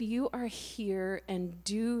you are here and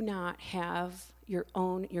do not have your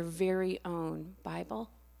very own Bible,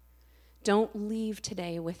 don't leave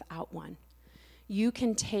today without one. You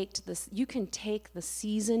can take the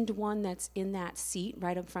seasoned one that's in that seat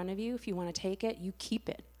right in front of you. If you want to take it, you keep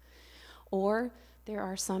it. Or there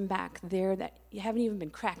are some back there that you haven't even been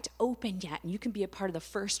cracked open yet, and you can be a part of the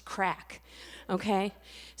first crack, okay?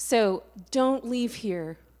 So don't leave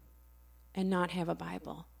here and not have a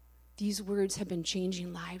Bible. These words have been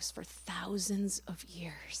changing lives for thousands of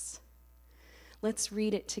years. Let's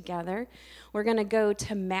read it together. We're going to go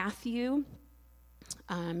to Matthew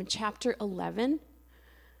chapter 11,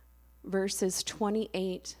 verses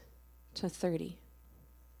 28 to 30.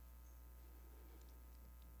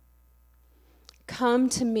 Come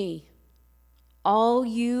to me, all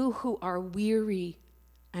you who are weary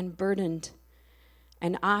and burdened,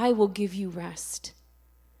 and I will give you rest.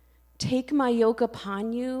 Take my yoke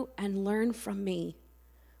upon you and learn from me,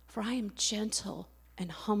 for I am gentle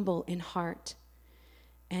and humble in heart,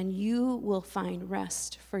 and you will find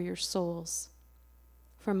rest for your souls.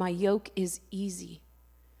 For my yoke is easy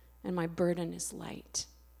and my burden is light.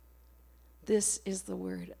 This is the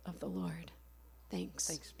word of the Lord.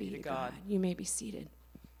 Thanks be to God. You may be seated.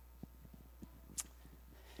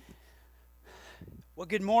 Well,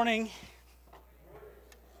 good morning.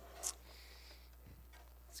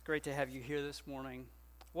 It's great to have you here this morning.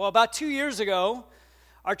 Well, about 2 years ago,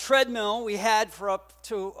 our treadmill we had for up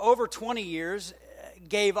to over 20 years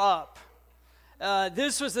gave up.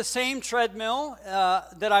 This was the same treadmill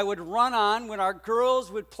that I would run on when our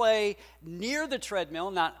girls would play near the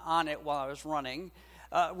treadmill, not on it while I was running,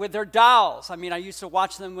 with their dolls. I mean, I used to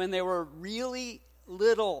watch them when they were really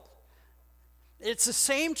little. It's the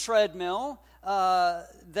same treadmill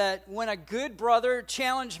that when a good brother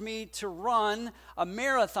challenged me to run a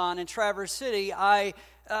marathon in Traverse City, I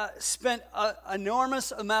spent an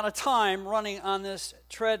enormous amount of time running on this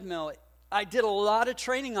treadmill. I did a lot of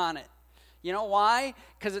training on it. You know why?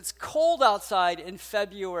 Because it's cold outside in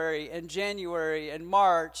February and January and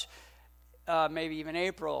March, maybe even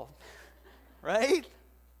April, right?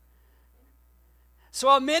 So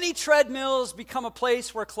while many treadmills become a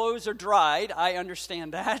place where clothes are dried, I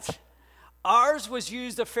understand that. Ours was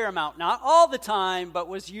used a fair amount, not all the time, but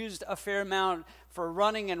was used a fair amount for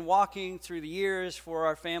running and walking through the years for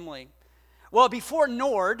our family. Well, before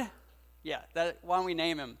Nord, why don't we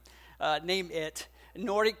name him? Name it.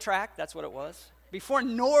 Nordic Track, that's what it was. Before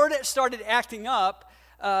Nord started acting up,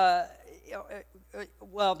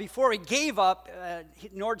 before he gave up,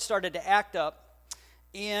 Nord started to act up.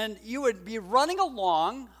 And you would be running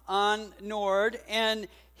along on Nord, and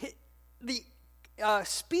the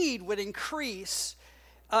speed would increase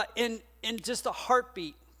in just a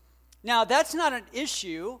heartbeat. Now, that's not an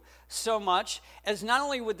issue so much as not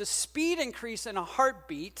only would the speed increase in a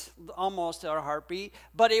heartbeat, almost a heartbeat,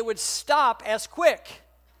 but it would stop as quick.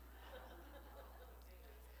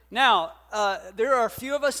 Now, there are a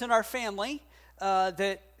few of us in our family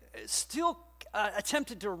that still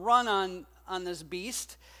attempted to run on this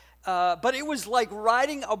beast, but it was like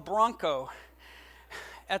riding a bronco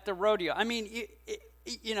at the rodeo. I mean,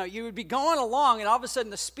 you would be going along, and all of a sudden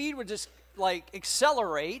the speed would just like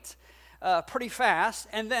accelerate pretty fast,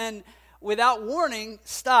 and then without warning,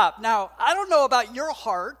 stop. Now, I don't know about your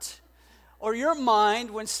heart or your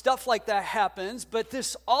mind when stuff like that happens, but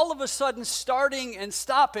this all of a sudden starting and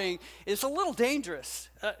stopping is a little dangerous,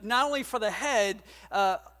 not only for the head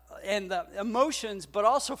and the emotions, but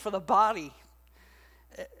also for the body.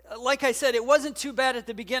 Like I said, it wasn't too bad at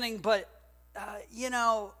the beginning, but,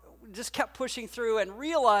 just kept pushing through and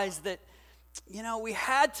realized that, we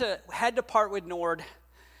had to part with Nord.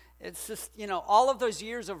 It's just, all of those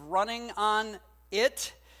years of running on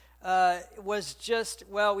it was just,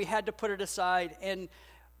 we had to put it aside and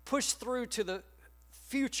push through to the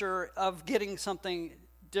future of getting something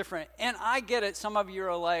different. And I get it. Some of you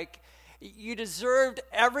are like, you deserved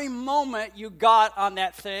every moment you got on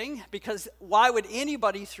that thing, because why would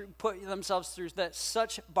anybody put themselves through that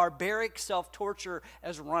such barbaric self-torture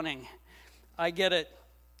as running? I get it.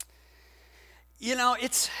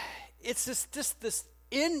 It's this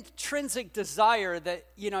intrinsic desire that,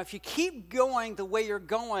 if you keep going the way you're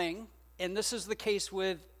going, and this is the case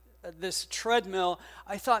with this treadmill,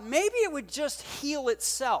 I thought maybe it would just heal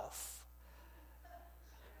itself.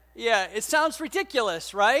 Yeah, it sounds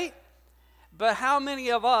ridiculous, right? But how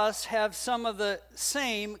many of us have some of the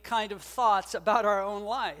same kind of thoughts about our own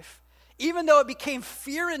life? Even though it became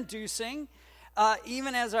fear-inducing,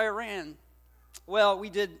 even as I ran. Well, we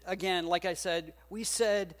did, again, like I said, we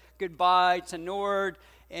said goodbye to Nord,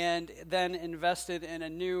 and then invested in a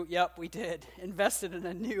new, invested in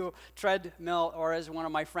a new treadmill, or as one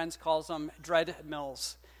of my friends calls them, dread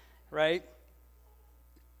mills, right?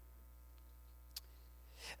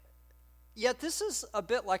 Yet this is a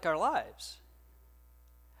bit like our lives.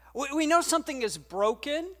 We know something is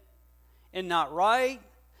broken and not right,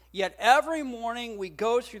 yet every morning we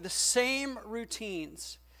go through the same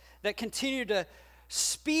routines that continue to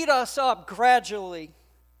speed us up gradually.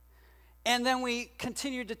 And then we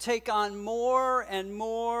continue to take on more and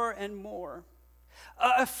more and more.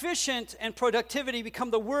 Efficient and productivity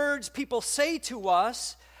become the words people say to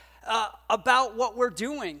us about what we're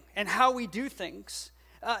doing and how we do things.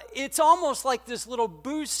 It's almost like this little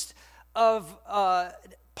boost of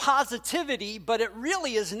positivity, but it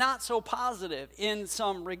really is not so positive in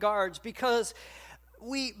some regards because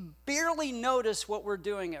we barely notice what we're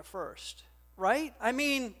doing at first, right? I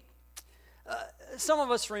mean, some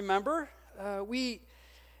of us remember we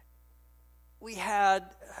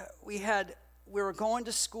were going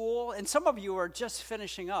to school, and some of you are just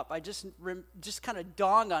finishing up. I just kind of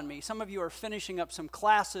dawned on me. Some of you are finishing up some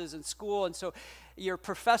classes in school, and so your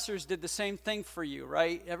professors did the same thing for you,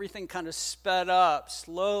 right? Everything kind of sped up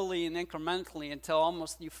slowly and incrementally until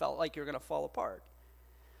almost you felt like you were going to fall apart.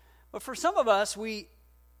 But for some of us, we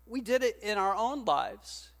did it in our own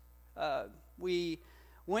lives. We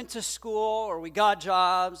went to school, or we got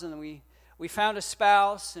jobs, and we found a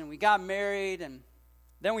spouse, and we got married, and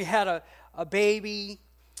then we had a baby,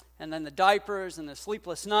 and then the diapers and the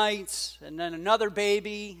sleepless nights, and then another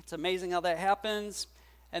baby. It's amazing how that happens.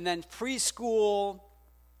 And then preschool,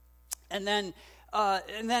 and then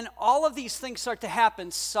all of these things start to happen.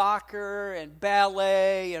 Soccer and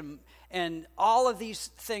ballet and all of these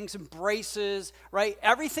things, embraces, right?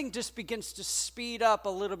 Everything just begins to speed up a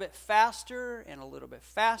little bit faster and a little bit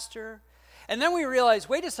faster. And then we realize,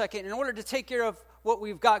 wait a second, in order to take care of what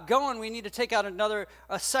we've got going, we need to take out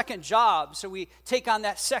a second job. So we take on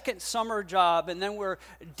that second summer job, and then we're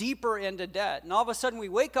deeper into debt. And all of a sudden we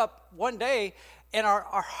wake up one day, and our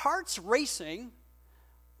heart's racing,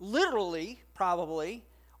 literally, probably,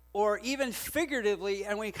 or even figuratively,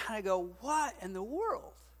 and we kind of go, what in the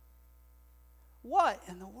world? What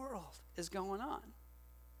in the world is going on?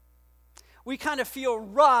 We kind of feel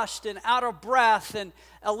rushed and out of breath and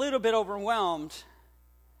a little bit overwhelmed.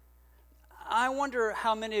 I wonder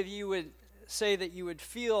how many of you would say that you would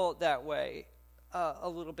feel that way a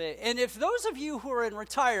little bit. And if those of you who are in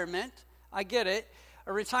retirement, I get it,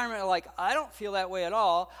 a retirement like, I don't feel that way at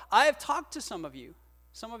all. I have talked to some of you.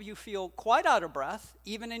 Some of you feel quite out of breath,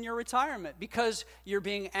 even in your retirement, because you're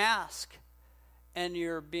being asked and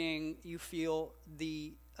you feel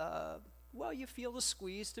the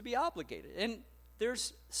squeeze to be obligated. And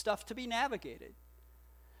there's stuff to be navigated.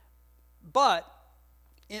 But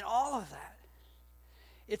in all of that,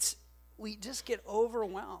 we just get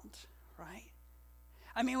overwhelmed, right?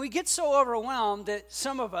 I mean, we get so overwhelmed that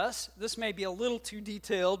some of us, this may be a little too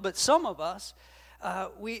detailed, but some of us,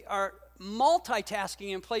 we are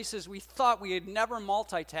multitasking in places we thought we had never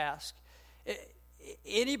multitask.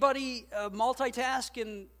 Anybody multitask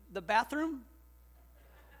in the bathroom?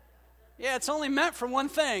 Yeah, it's only meant for one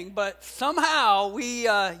thing, but somehow we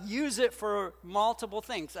use it for multiple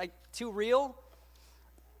things. Too real?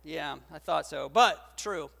 Yeah, I thought so, but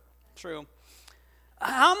true.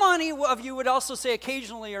 How many of you would also say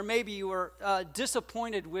occasionally, or maybe you were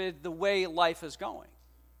disappointed with the way life is going?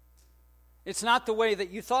 It's not the way that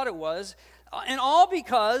you thought it was, and all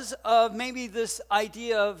because of maybe this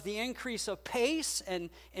idea of the increase of pace and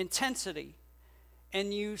intensity.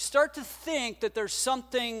 And you start to think that there's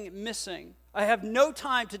something missing. I have no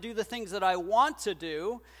time to do the things that I want to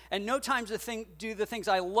do, and no time to do the things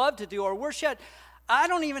I love to do, or worse yet, I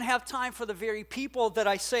don't even have time for the very people that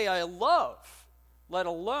I say I love, let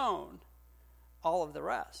alone all of the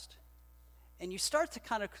rest. And you start to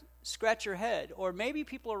kind of scratch your head, or maybe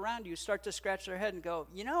people around you start to scratch their head and go,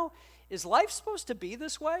 is life supposed to be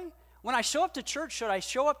this way? When I show up to church, should I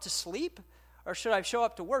show up to sleep, or should I show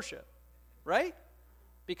up to worship, right?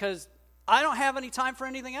 Because I don't have any time for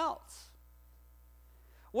anything else.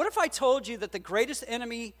 What if I told you that the greatest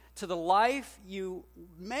enemy to the life you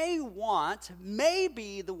may want may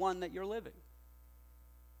be the one that you're living?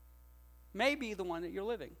 May be the one that you're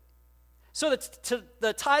living. So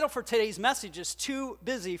the title for today's message is Too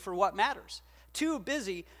Busy for What Matters. Too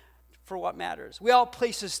busy for what matters. We all have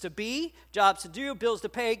places to be, jobs to do, bills to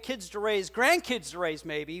pay, kids to raise, grandkids to raise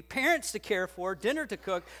maybe, parents to care for, dinner to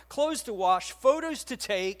cook, clothes to wash, photos to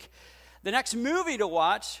take, the next movie to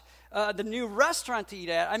watch, the new restaurant to eat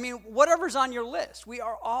at. I mean, whatever's on your list. We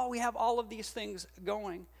have all of these things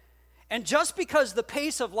going. And just because the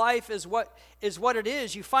pace of life is what it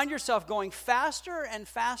is, you find yourself going faster and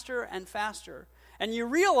faster and faster. And you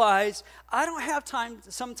realize, I don't have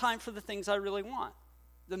some time for the things I really want.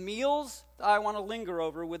 The meals I want to linger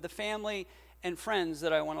over with the family and friends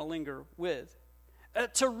that I want to linger with.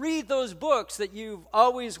 To read those books that you've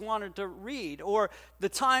always wanted to read, or the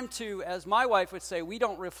time to, as my wife would say, we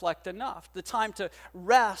don't reflect enough. The time to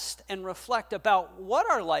rest and reflect about what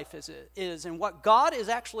our life is and what God is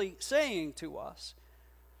actually saying to us.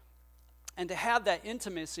 And to have that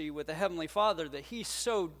intimacy with the Heavenly Father that He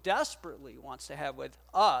so desperately wants to have with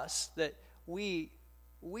us that we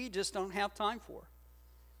just don't have time for.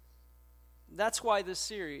 That's why this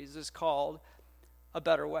series is called A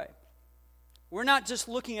Better Way. We're not just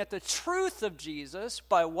looking at the truth of Jesus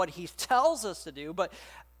by what He tells us to do, but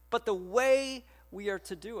the way we are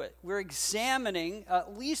to do it. We're examining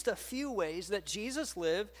at least a few ways that Jesus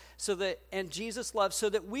lived and Jesus loved so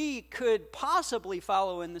that we could possibly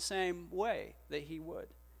follow in the same way that He would.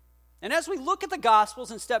 And as we look at the Gospels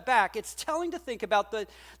and step back, it's telling to think about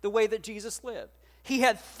the way that Jesus lived. He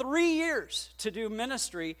had 3 years to do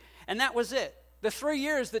ministry, and that was it. The 3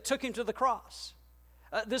 years that took Him to the cross.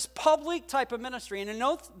 This public type of ministry. And in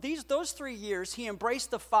those 3 years, He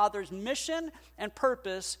embraced the Father's mission and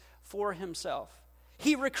purpose for Himself.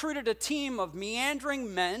 He recruited a team of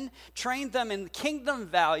meandering men, trained them in kingdom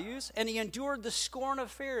values, and He endured the scorn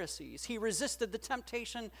of Pharisees. He resisted the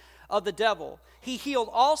temptation of the devil. He healed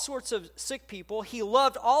all sorts of sick people. He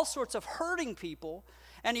loved all sorts of hurting people,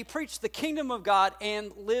 and He preached the kingdom of God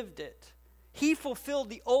and lived it. He fulfilled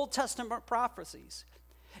the Old Testament prophecies.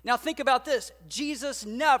 Now think about this. Jesus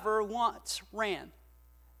never once ran.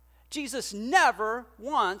 Jesus never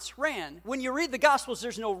once ran. When you read the Gospels,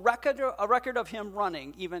 there's no a record of Him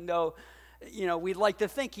running, even though, we'd like to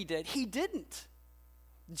think He did. He didn't.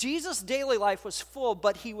 Jesus' daily life was full,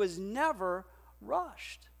 but He was never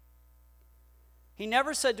rushed. He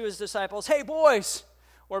never said to His disciples, "Hey boys,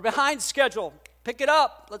 we're behind schedule. Pick it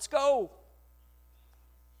up. Let's go."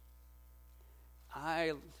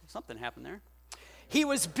 Something happened there. He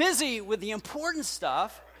was busy with the important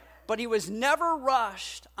stuff, but He was never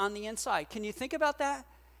rushed on the inside. Can you think about that?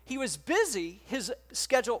 He was busy, his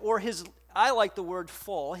schedule, I like the word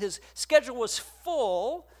full. His schedule was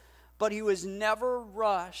full, but He was never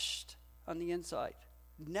rushed on the inside.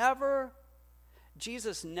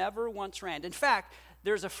 Jesus never once ran. In fact,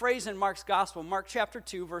 there's a phrase in Mark's gospel, Mark chapter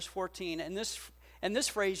 2, verse 14, and this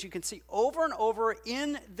phrase you can see over and over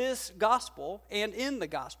in this gospel and in the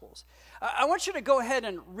Gospels. I want you to go ahead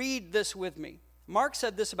and read this with me. Mark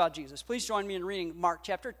said this about Jesus. Please join me in reading Mark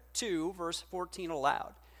chapter 2, verse 14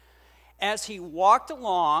 aloud. As He walked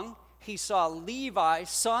along, He saw Levi,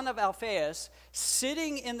 son of Alphaeus,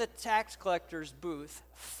 sitting in the tax collector's booth.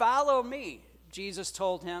 "Follow me," Jesus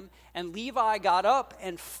told him, and Levi got up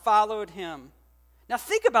and followed Him. Now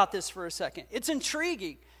think about this for a second. It's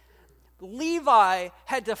intriguing. Levi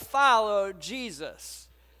had to follow Jesus.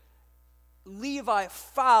 Levi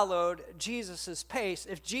followed Jesus' pace.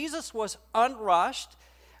 If Jesus was unrushed,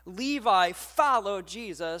 Levi followed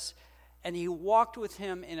Jesus, and he walked with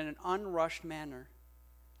Him in an unrushed manner.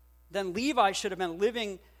 Then Levi should have been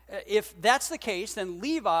living, if that's the case, then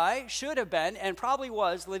Levi should have been, and probably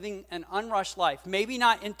was, living an unrushed life. Maybe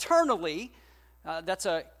not internally, that's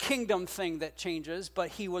a kingdom thing that changes, but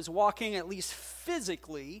he was walking, at least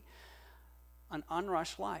physically, an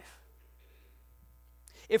unrushed life.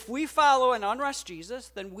 If we follow an unrushed Jesus,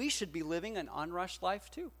 then we should be living an unrushed life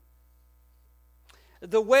too.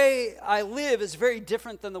 The way I live is very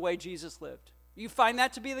different than the way Jesus lived. You find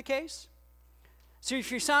that to be the case? So if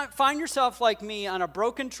you find yourself like me on a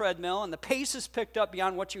broken treadmill and the pace is picked up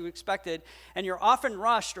beyond what you expected, and you're often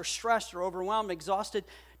rushed or stressed or overwhelmed, exhausted,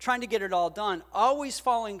 trying to get it all done, always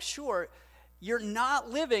falling short, you're not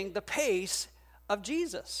living the pace of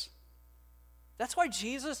Jesus. That's why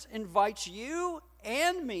Jesus invites you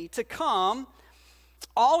and me to come,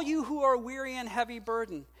 all you who are weary and heavy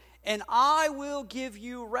burdened, and I will give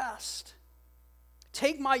you rest.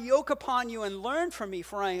 Take my yoke upon you and learn from me,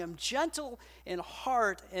 for I am gentle in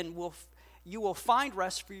heart, and you will find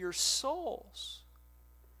rest for your souls.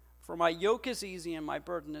 For my yoke is easy and my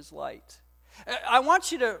burden is light. I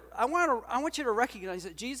want you to recognize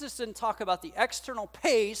that Jesus didn't talk about the external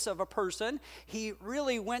pace of a person. He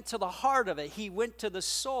really went to the heart of it. He went to the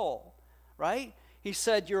soul, right? He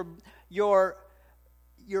said, your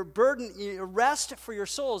burden, rest for your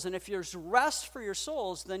souls. And if there's rest for your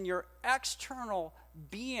souls, then your external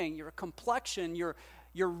being, your complexion, your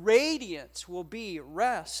radiance will be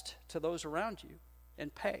rest to those around you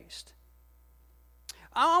and paced.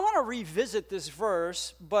 I want to revisit this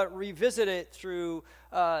verse, but revisit it through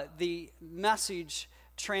the Message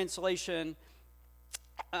translation,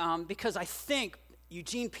 because I think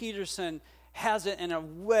Eugene Peterson has it in a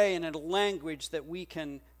way and in a language that we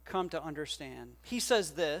can come to understand. He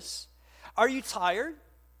says this: "Are you tired,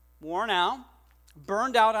 worn out,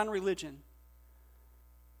 burned out on religion?"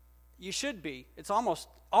 You should be. It's almost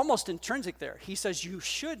intrinsic there. He says you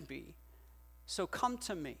should be. So come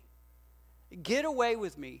to me. Get away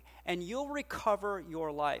with me, and you'll recover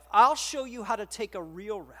your life. I'll show you how to take a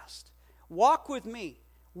real rest. Walk with me.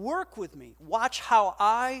 Work with me. Watch how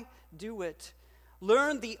I do it.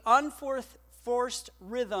 Learn the unforced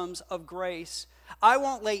rhythms of grace. I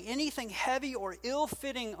won't lay anything heavy or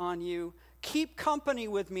ill-fitting on you. Keep company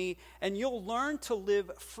with me, and you'll learn to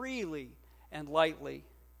live freely and lightly.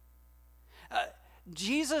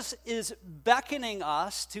 Jesus is beckoning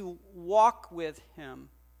us to walk with him,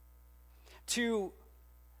 to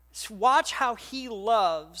watch how he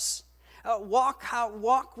loves,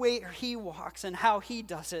 walk where he walks and how he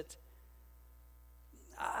does it.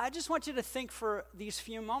 I just want you to think for these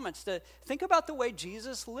few moments, to think about the way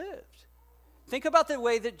Jesus lived. Think about the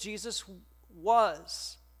way that Jesus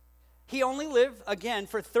was. He only lived, again,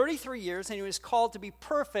 for 33 years, and he was called to be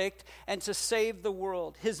perfect and to save the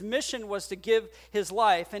world. His mission was to give his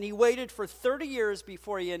life, and he waited for 30 years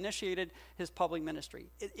before he initiated his public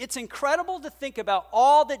ministry. It's incredible to think about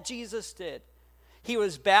all that Jesus did. He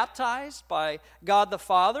was baptized by God the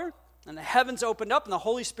Father, and the heavens opened up, and the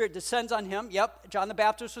Holy Spirit descends on him. Yep, John the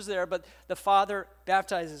Baptist was there, but the Father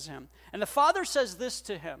baptizes him. And the Father says this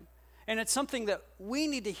to him, and it's something that we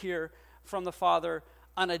need to hear from the Father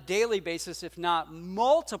on a daily basis, if not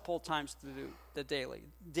multiple times through the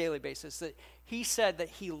daily basis, that he said that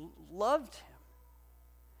he loved him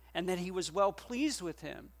and that he was well pleased with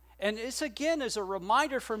him. And this, again, is a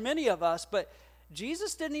reminder for many of us, but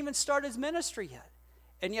Jesus didn't even start his ministry yet.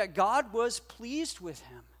 And yet God was pleased with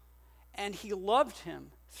him, and he loved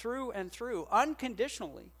him through and through,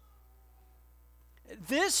 unconditionally.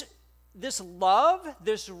 This love,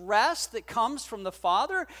 this rest that comes from the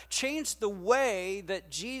Father changed the way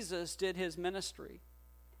that Jesus did his ministry.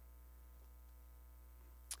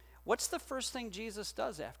 What's the first thing Jesus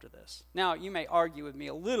does after this? Now, you may argue with me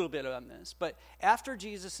a little bit on this, but after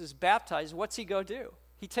Jesus is baptized, what's he go do?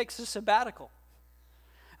 He takes a sabbatical.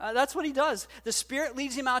 That's what he does. The Spirit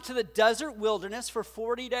leads him out to the desert wilderness for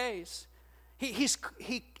 40 days.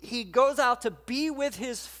 He goes out to be with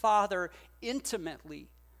his Father intimately,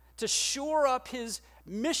 to shore up his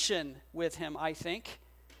mission with him, I think.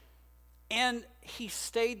 And he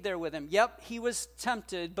stayed there with him. Yep, he was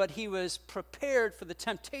tempted, but he was prepared for the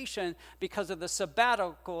temptation because of the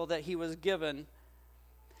sabbatical that he was given.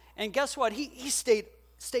 And guess what? He stayed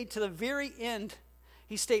to the very end.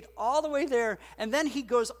 He stayed all the way there, and then he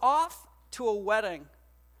goes off to a wedding.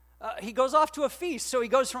 He goes off to a feast, so he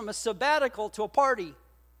goes from a sabbatical to a party.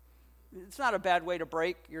 It's not a bad way to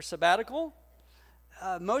break your sabbatical.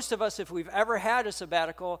 Most of us, if we've ever had a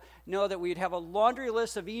sabbatical, know that we'd have a laundry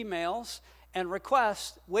list of emails and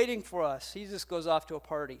requests waiting for us. He just goes off to a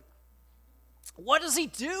party. What does he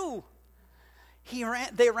do?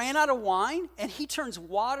 They ran out of wine, and he turns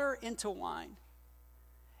water into wine.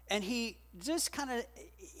 And he just kind of,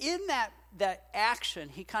 in that action,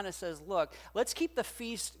 he kind of says, look, let's keep the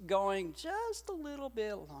feast going just a little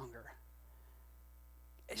bit longer.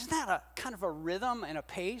 Isn't that a kind of a rhythm and a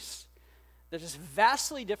pace that is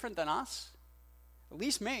vastly different than us? At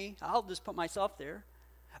least me. I'll just put myself there.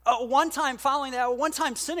 One time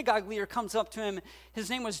synagogue leader comes up to him. His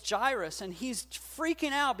name was Jairus, and he's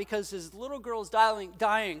freaking out because his little girl's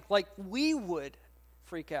dying like we would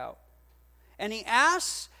freak out. And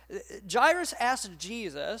Jairus asked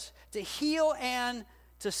Jesus to heal and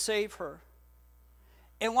to save her.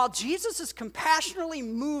 And while Jesus is compassionately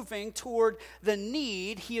moving toward the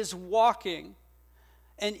need, he is walking.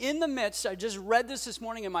 And in the midst, I just read this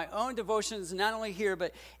morning in my own devotions, not only here,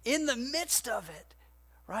 but in the midst of it,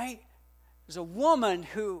 right? There's a woman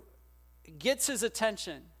who gets his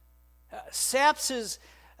attention, saps his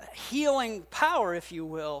healing power, if you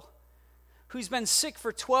will, who's been sick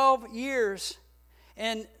for 12 years.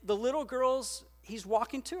 And the little girl's, he's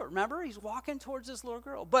walking to her. Remember? He's walking towards this little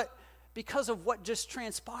girl. But because of what just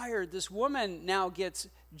transpired, this woman now gets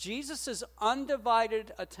Jesus'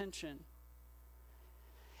 undivided attention.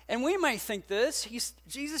 And we may think this,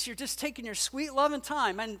 Jesus, you're just taking your sweet loving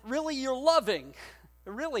time, and really you're loving.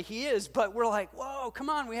 Really, he is, but we're like, whoa, come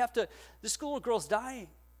on, this little girl's dying.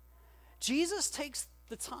 Jesus takes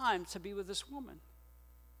the time to be with this woman.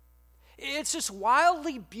 It's just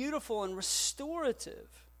wildly beautiful and restorative.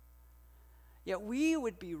 Yet we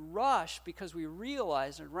would be rushed because we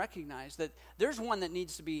realize and recognize that there's one that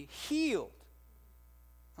needs to be healed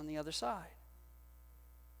on the other side.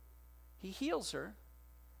 He heals her,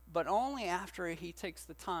 but only after he takes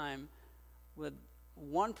the time with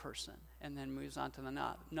one person and then moves on to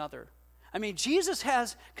another. I mean, Jesus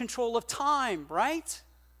has control of time, right?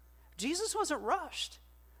 Jesus wasn't rushed,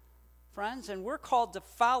 friends, and we're called to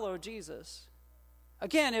follow Jesus.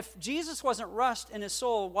 Again, if Jesus wasn't rushed in his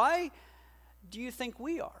soul, why do you think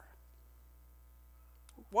we are?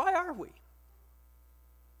 Why are we?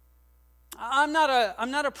 I'm not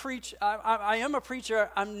a preacher. I am a preacher.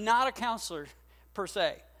 I'm not a counselor per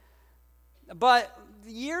se. But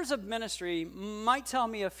years of ministry might tell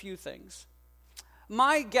me a few things.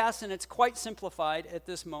 My guess, and it's quite simplified at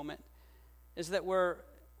this moment, is that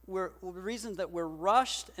the reason that we're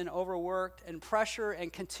rushed and overworked and pressure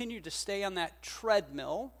and continue to stay on that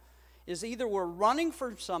treadmill is either we're running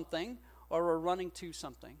from something or we're running to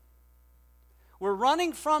something. We're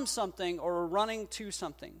running from something or we're running to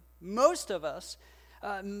something. Most of us,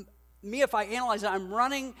 me, if I analyze it, I'm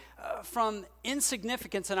running from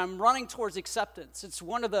insignificance and I'm running towards acceptance. It's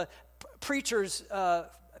one of the preacher's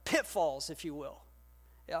pitfalls, if you will,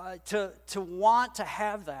 to want to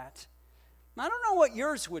have that. I don't know what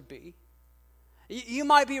yours would be. You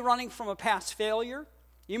might be running from a past failure.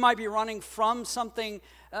 You might be running from something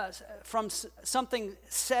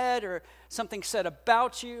said or something said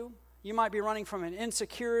about you. You might be running from an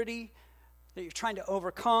insecurity that you're trying to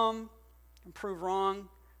overcome and prove wrong.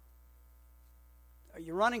 Are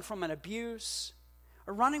you running from an abuse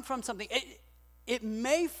or running from something? It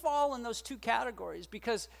may fall in those two categories,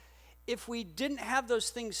 because if we didn't have those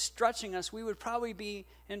things stretching us, we would probably be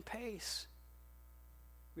in pace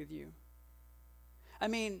with you. I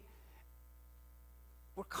mean,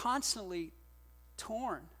 we're constantly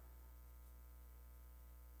torn.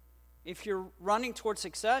 If you're running towards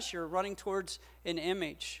success, you're running towards an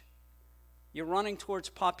image. You're running towards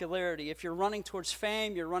popularity. If you're running towards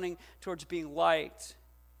fame, you're running towards being liked.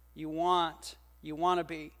 You want to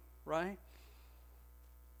be, right?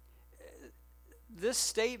 This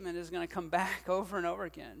statement is going to come back over and over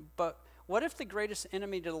again. But what if the greatest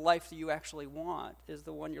enemy to the life that you actually want is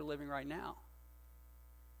the one you're living right now?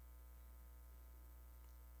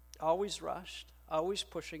 Always rushed, always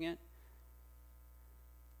pushing it.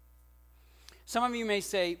 Some of you may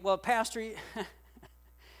say, well, Pastor,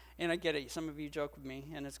 and I get it, some of you joke with me,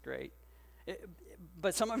 and it's great.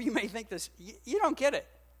 But some of you may think this, you don't get it.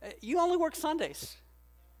 You only work Sundays.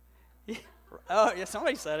 Oh, yeah,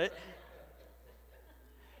 somebody said it.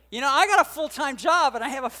 You know, I got a full-time job, and I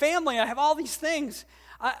have a family, I have all these things.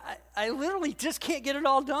 I literally just can't get it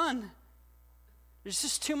all done. There's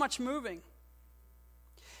just too much moving.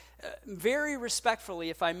 Very respectfully,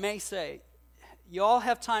 if I may say, you all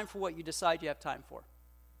have time for what you decide you have time for.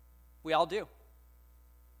 We all do.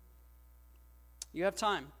 You have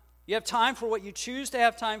time. You have time for what you choose to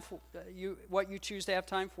have time for. What you choose to have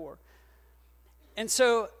time for. And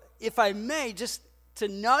so, if I may, just to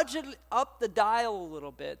nudge it up the dial a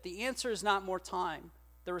little bit, the answer is not more time.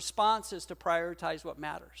 The response is to prioritize what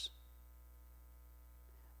matters.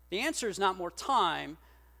 The answer is not more time.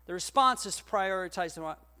 The response is to prioritize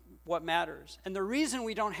what matters. And the reason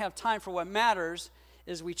we don't have time for what matters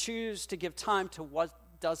is we choose to give time to what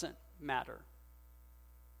doesn't matter.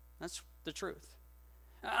 That's the truth.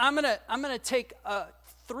 I'm gonna take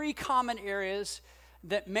 3 common areas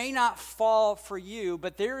that may not fall for you,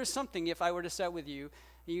 but there is something, if I were to sit with you,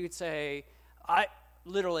 you could say, I'm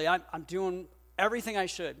doing everything I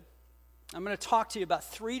should. I'm going to talk to you about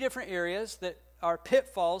 3 different areas that are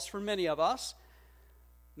pitfalls for many of us,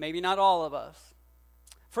 maybe not all of us.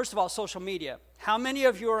 First of all, social media. How many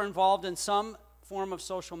of you are involved in some form of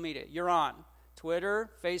social media? You're on Twitter,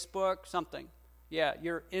 Facebook, something. Yeah,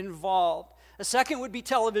 you're involved. The second would be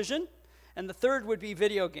television, and the third would be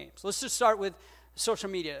video games. Let's just start with social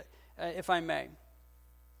media, if I may.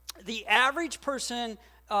 The average person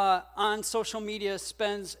on social media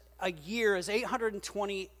spends a year is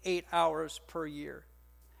 828 hours per year.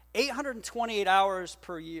 828 hours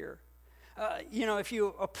per year. If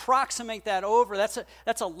you approximate that over, that's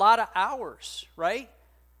a lot of hours, right,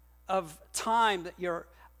 of time that you're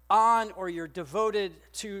on or you're devoted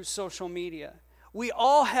to social media. We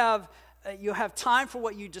all have, you have time for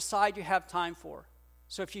what you decide you have time for.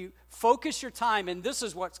 So if you focus your time, and this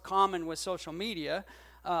is what's common with social media,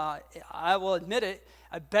 I will admit it,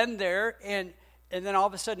 I've been there, and then all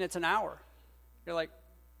of a sudden it's an hour. You're like,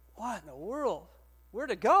 what in the world? Where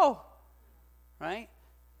to go? Right?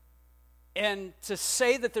 And to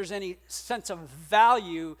say that there's any sense of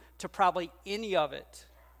value to probably any of it,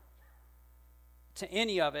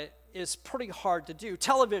 is pretty hard to do.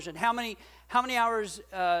 Television, how many hours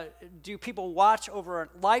do people watch over a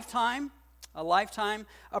lifetime?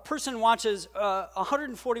 A person watches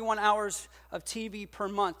 141 hours of TV per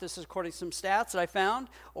month. This is according to some stats that I found,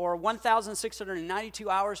 or 1,692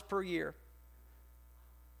 hours per year.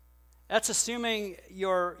 That's assuming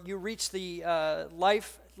you reach the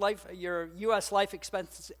your U.S. life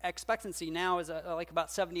expectancy now is like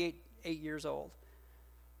about 78 years old.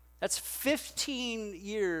 That's 15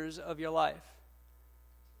 years of your life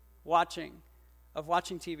watching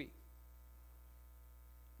TV.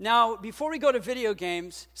 Now, before we go to video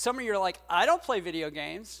games, some of you are like, I don't play video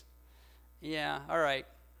games. Yeah, all right,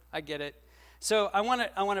 I get it. So I want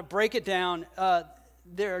to break it down.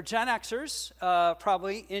 There are Gen Xers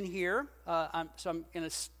probably in here. I'm going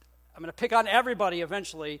to pick on everybody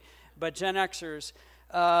eventually, but Gen Xers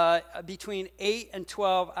between 8 and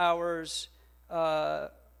 12 hours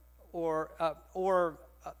or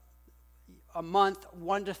a month,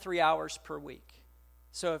 1 to 3 hours per week.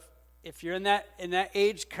 So if you're in that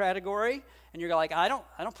age category and you're like, I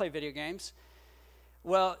don't play video games.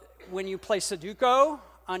 Well, when you play Sudoku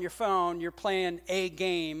on your phone, you're playing a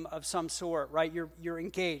game of some sort, right? You're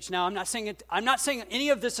engaged. Now, I'm not saying any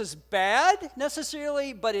of this is bad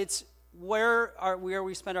necessarily, but it's where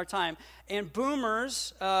we spend our time. And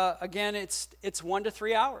boomers, again, it's 1 to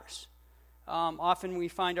 3 hours. Often we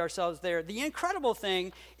find ourselves there. The incredible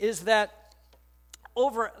thing is that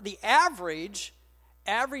over the average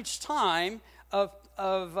time of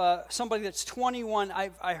somebody that's 21,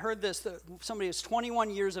 I heard this, that somebody is 21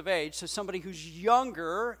 years of age, so somebody who's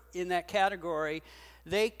younger in that category,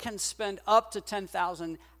 they can spend up to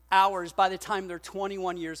 10,000 hours by the time they're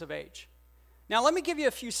 21 years of age. Now, let me give you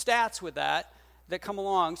a few stats with that come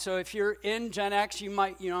along. So if you're in Gen X, you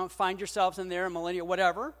might find yourselves in there, millennial,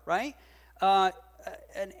 whatever, right? If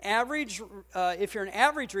you're an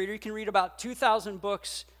average reader, you can read about 2,000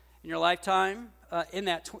 books in your lifetime. In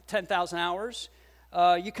that 10,000 hours.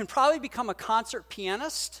 You can probably become a concert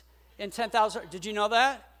pianist in 10,000. Did you know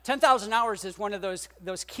that? 10,000 hours is one of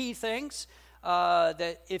those key things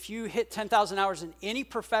that if you hit 10,000 hours in any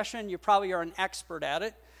profession, you probably are an expert at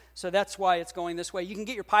it. So that's why it's going this way. You can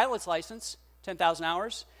get your pilot's license, 10,000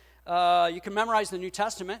 hours. You can memorize the New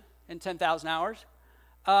Testament in 10,000 hours.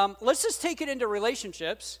 Let's just take it into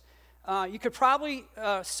relationships. You could probably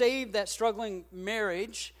save that struggling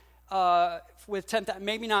marriage with 10,000,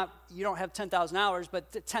 maybe not, you don't have 10,000 hours,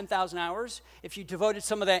 but 10,000 hours, if you devoted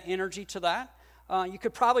some of that energy to that. You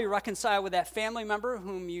could probably reconcile with that family member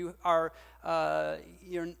whom you are,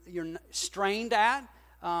 you're strained at.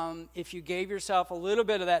 If you gave yourself a little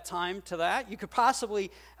bit of that time to that, you could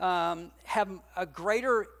possibly have a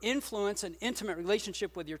greater influence and intimate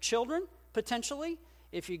relationship with your children, potentially,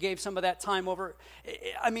 if you gave some of that time over.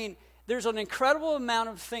 I mean, there's an incredible amount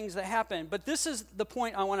of things that happen, but this is the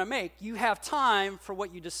point I want to make. You have time for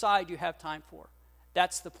what you decide you have time for.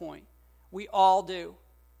 That's the point. We all do.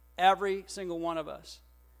 Every single one of us.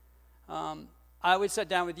 I would sit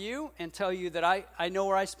down with you and tell you that I know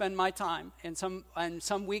where I spend my time, and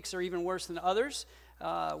some weeks are even worse than others,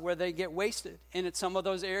 where they get wasted, and in some of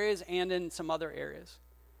those areas and in some other areas.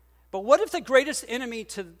 But what if the greatest enemy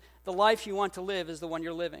to the life you want to live is the one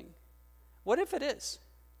you're living? What if it is?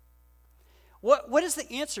 What is the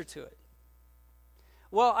answer to it?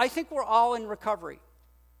 Well, I think we're all in recovery.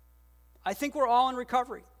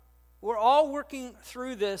 We're all working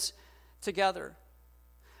through this together.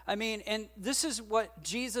 I mean, and this is what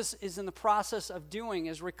Jesus is in the process of doing,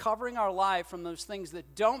 is recovering our life from those things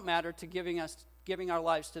that don't matter to giving our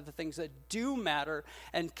lives to the things that do matter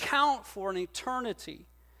and count for an eternity.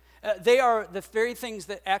 They are the very things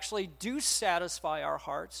that actually do satisfy our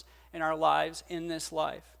hearts and our lives in this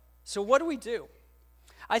life. So what do?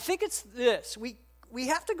 I think it's this. We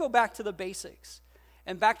have to go back to the basics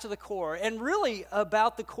and back to the core, and really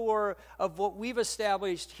about the core of what we've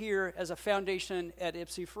established here as a foundation at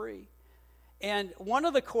Ipsy Free. And one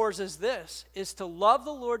of the cores is this, is to love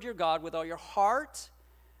the Lord your God with all your heart,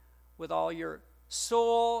 with all your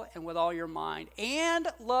soul, and with all your mind, and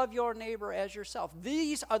love your neighbor as yourself.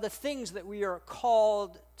 These are the things that we are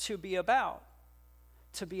called to be about.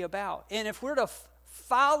 And if we're to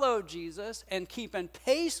follow Jesus and keep in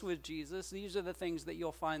pace with Jesus, these are the things that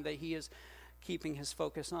you'll find that he is keeping his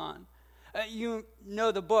focus on. You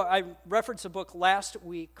know the book, I referenced a book last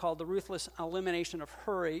week called The Ruthless Elimination of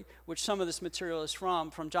Hurry, which some of this material is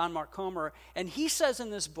from John Mark Comer, and he says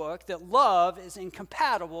in this book that love is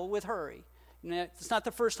incompatible with hurry. It's not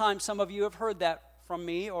the first time some of you have heard that from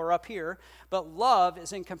me or up here, but love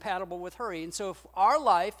is incompatible with hurry. And so if our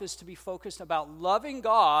life is to be focused about loving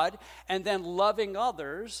God and then loving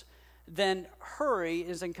others, then hurry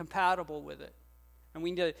is incompatible with it. And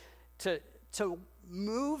we need to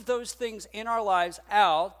move those things in our lives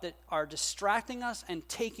out that are distracting us and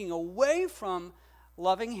taking away from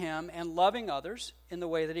loving Him and loving others in the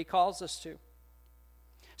way that He calls us to.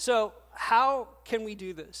 So how can we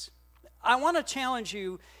do this? I want to challenge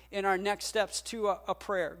you in our next steps to a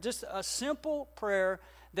prayer, just a simple prayer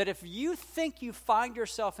that if you think you find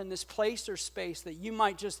yourself in this place or space, that you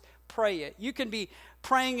might just pray it. You can be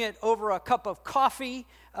praying it over a cup of coffee.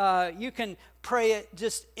 You can pray it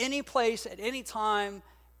just any place at any time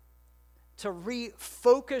to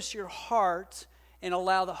refocus your heart and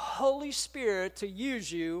allow the Holy Spirit to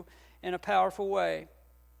use you in a powerful way.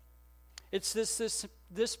 It's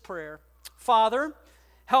this prayer. Father,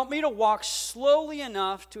 help me to walk slowly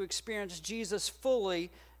enough to experience Jesus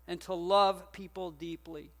fully and to love people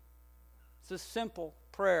deeply. It's a simple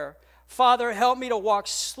prayer. Father, help me to walk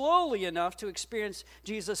slowly enough to experience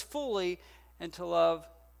Jesus fully and to love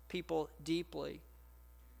people deeply.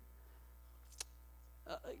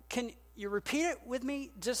 Can you repeat it with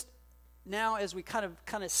me just now as we kind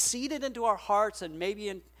of seed it into our hearts and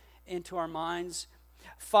maybe into our minds?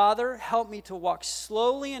 Father, help me to walk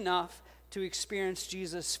slowly enough to experience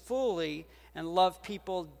Jesus fully and love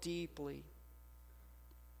people deeply.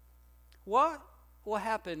 What will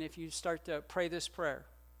happen if you start to pray this prayer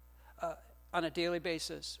on a daily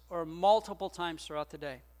basis or multiple times throughout the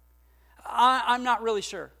day? I'm not really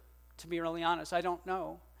sure, to be really honest. I don't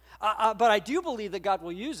know. But I do believe that God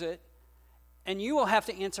will use it, and you will have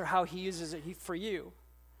to answer how He uses it for you.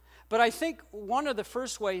 But I think one of the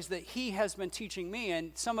first ways that He has been teaching me,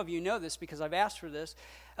 and some of you know this because I've asked for this,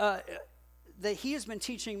 that He has been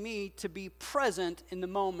teaching me to be present in the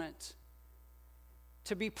moment.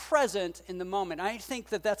 To be present in the moment. I think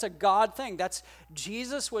that that's a God thing.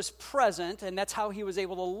 Jesus was present, and that's how He was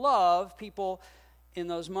able to love people in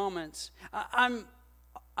those moments.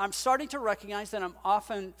 I'm starting to recognize that I'm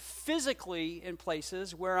often physically in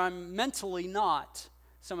places where I'm mentally not.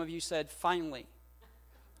 Some of you said, finally.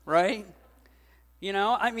 Right? You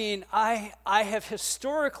know, I mean, I have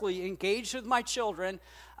historically engaged with my children.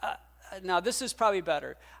 Now, this is probably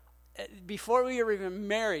better. Before we were even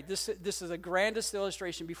married, this is the grandest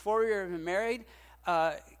illustration. Before we were even married,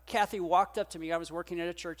 Kathy walked up to me. I was working at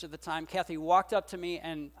a church at the time. Kathy walked up to me,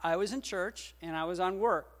 and I was in church, and I was on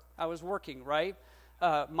work. I was working, right?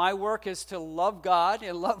 My work is to love God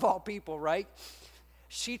and love all people, right?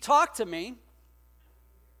 She talked to me.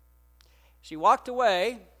 She walked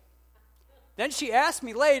away. Then she asked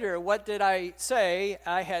me later, what did I say?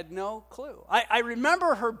 I had no clue. I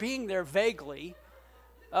remember her being there vaguely.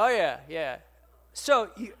 Oh, yeah. So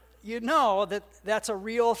you know that that's a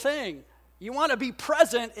real thing. You want to be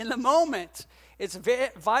present in the moment. It's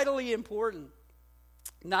vitally important.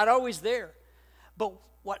 Not always there. But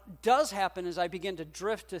what does happen is I begin to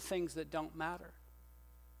drift to things that don't matter.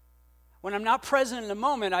 When I'm not present in the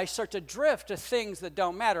moment, I start to drift to things that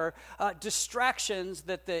don't matter, distractions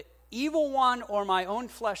that the evil one or my own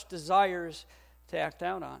flesh desires to act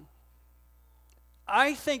out on.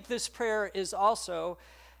 I think this prayer is also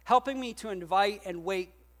helping me to invite and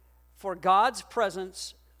wait for God's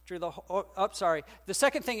presence through the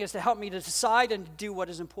second thing is to help me to decide and do what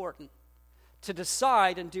is important. To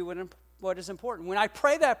decide and do what is important. When I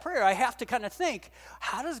pray that prayer, I have to kind of think,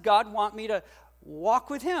 how does God want me to walk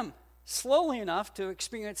with Him slowly enough to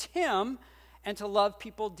experience Him and to love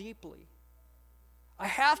people deeply? I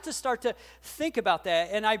have to start to think about that,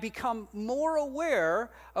 and I become more aware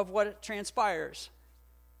of what transpires,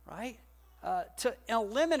 right? To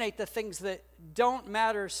eliminate the things that don't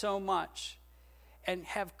matter so much and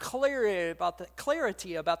have clarity about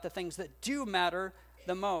the things that do matter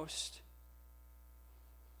the most.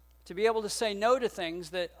 To be able to say no to things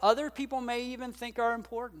that other people may even think are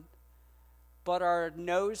important, but are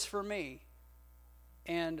no's for me,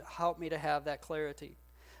 and help me to have that clarity.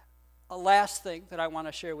 A last thing that I want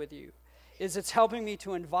to share with you is it's helping me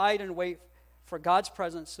to invite and wait for God's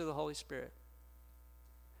presence through the Holy Spirit.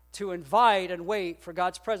 To invite and wait for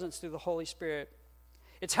God's presence through the Holy Spirit.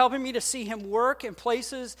 It's helping me to see Him work in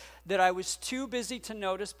places that I was too busy to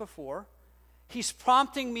notice before. He's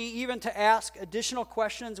prompting me even to ask additional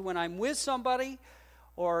questions when I'm with somebody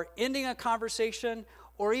or ending a conversation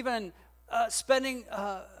or even spending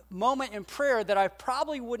a moment in prayer that I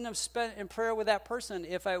probably wouldn't have spent in prayer with that person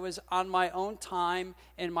if I was on my own time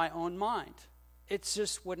in my own mind. It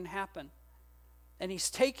just wouldn't happen. And He's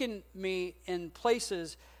taken me in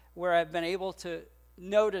places where I've been able to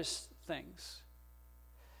notice things.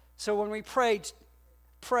 So when we pray,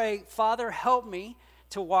 Father, help me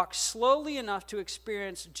to walk slowly enough to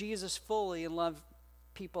experience Jesus fully and love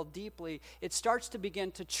people deeply, it starts to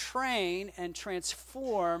begin to train and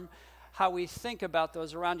transform how we think about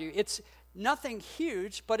those around you. It's nothing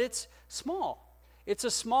huge, but it's small. It's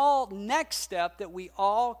a small next step that we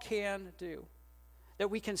all can do,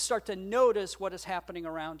 that we can start to notice what is happening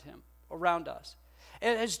around us.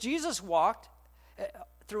 And as Jesus walked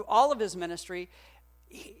through all of his ministry,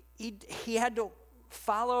 he had to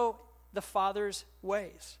follow the Father's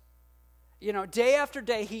ways. You know, day after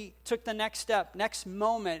day, he took the next step, next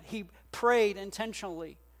moment. He prayed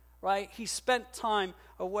intentionally, right? He spent time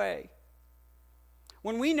away.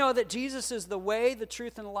 When we know that Jesus is the way, the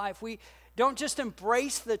truth, and the life, we don't just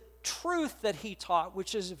embrace the truth that he taught,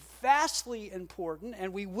 which is vastly important,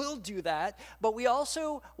 and we will do that, but we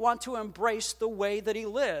also want to embrace the way that he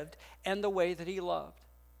lived and the way that he loved.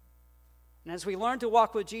 And as we learn to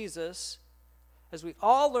walk with Jesus, as we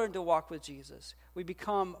all learn to walk with Jesus, we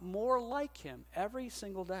become more like him every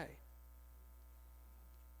single day.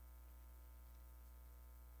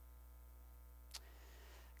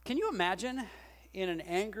 Can you imagine in an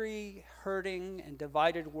angry, hurting, and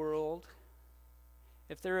divided world,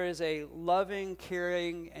 if there is a loving,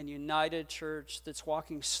 caring, and united church that's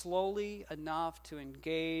walking slowly enough to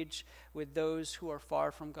engage with those who are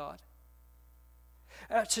far from God?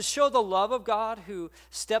 To show the love of God who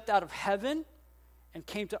stepped out of heaven and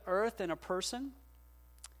came to earth in a person,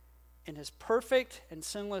 in his perfect and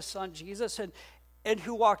sinless Son, Jesus, and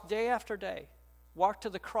who walked day after day, walked to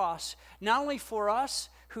the cross, not only for us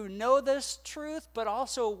who know this truth, but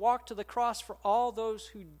also walked to the cross for all those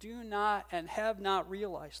who do not and have not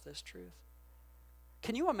realized this truth.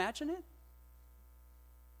 Can you imagine it?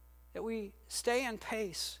 That we stay in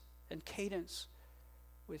pace and cadence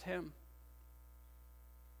with him.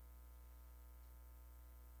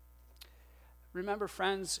 Remember,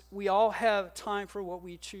 friends, we all have time for what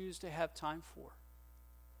we choose to have time for.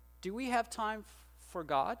 Do we have time for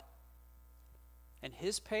God and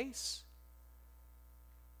his pace,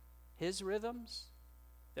 his rhythms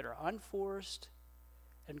that are unforced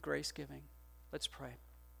and grace-giving? Let's pray.